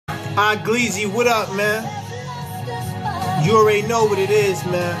Gleezy, what up, man? You already know what it is,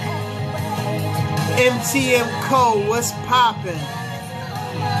 man. MTM Cole, what's poppin'?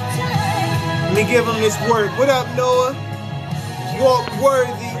 Let me give him this work. What up, Noah? Walk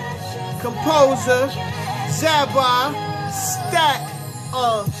Worthy, Composer, Zabba, Stack.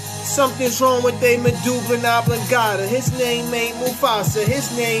 Something's wrong with they medulla oblongata. His name ain't Mufasa,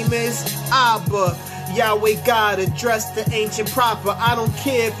 his name is Abba. Yahweh God, address the ancient proper. I don't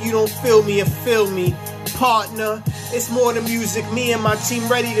care if you don't feel me or feel me, partner. It's more than music, me and my team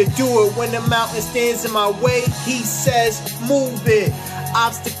ready to do it. When the mountain stands in my way, he says, move it.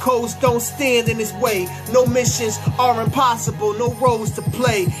 Obstacles don't stand in his way. No missions are impossible, no roles to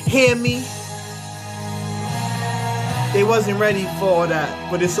play. Hear me? They wasn't ready for all that,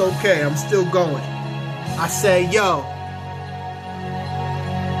 but it's okay, I'm still going. I say, yo,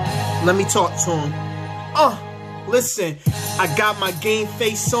 let me talk to him. Listen, I got my game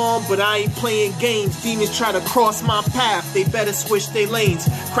face on, but I ain't playing games. Demons try to cross my path, they better switch their lanes.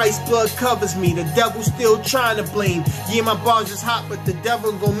 Christ's blood covers me, the devil still trying to blame. Yeah, my bars is hot, but the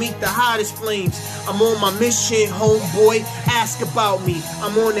devil gon' meet the hottest flames. I'm on my mission, homeboy, ask about me.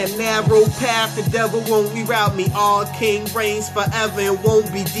 I'm on that narrow path, the devil won't reroute me. Our king reigns forever and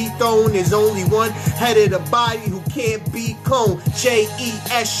won't be dethroned. There's only one head of the body who can't be cloned.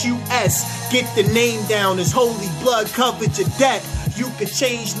 Jesus, get the name down, his holy blood covered your debt. You can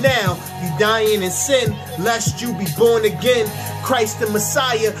change now. You dying in sin, lest you be born again. Christ the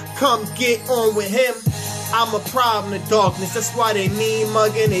Messiah, come get on with him. I'm a problem in darkness, that's why they mean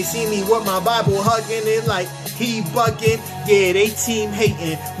mugging. They see me with my Bible hugging it like he bugging. Yeah, they team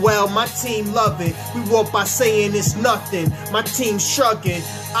hating, well my team loving. We walk by saying it's nothing, my team shrugging.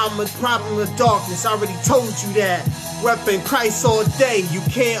 I'm a problem in darkness, I already told you that. Reppin' Christ all day, you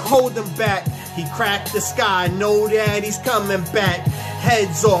can't hold him back. He cracked the sky, know that he's coming back.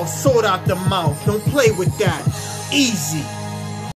 Heads off, sword out the mouth, don't play with that. Easy.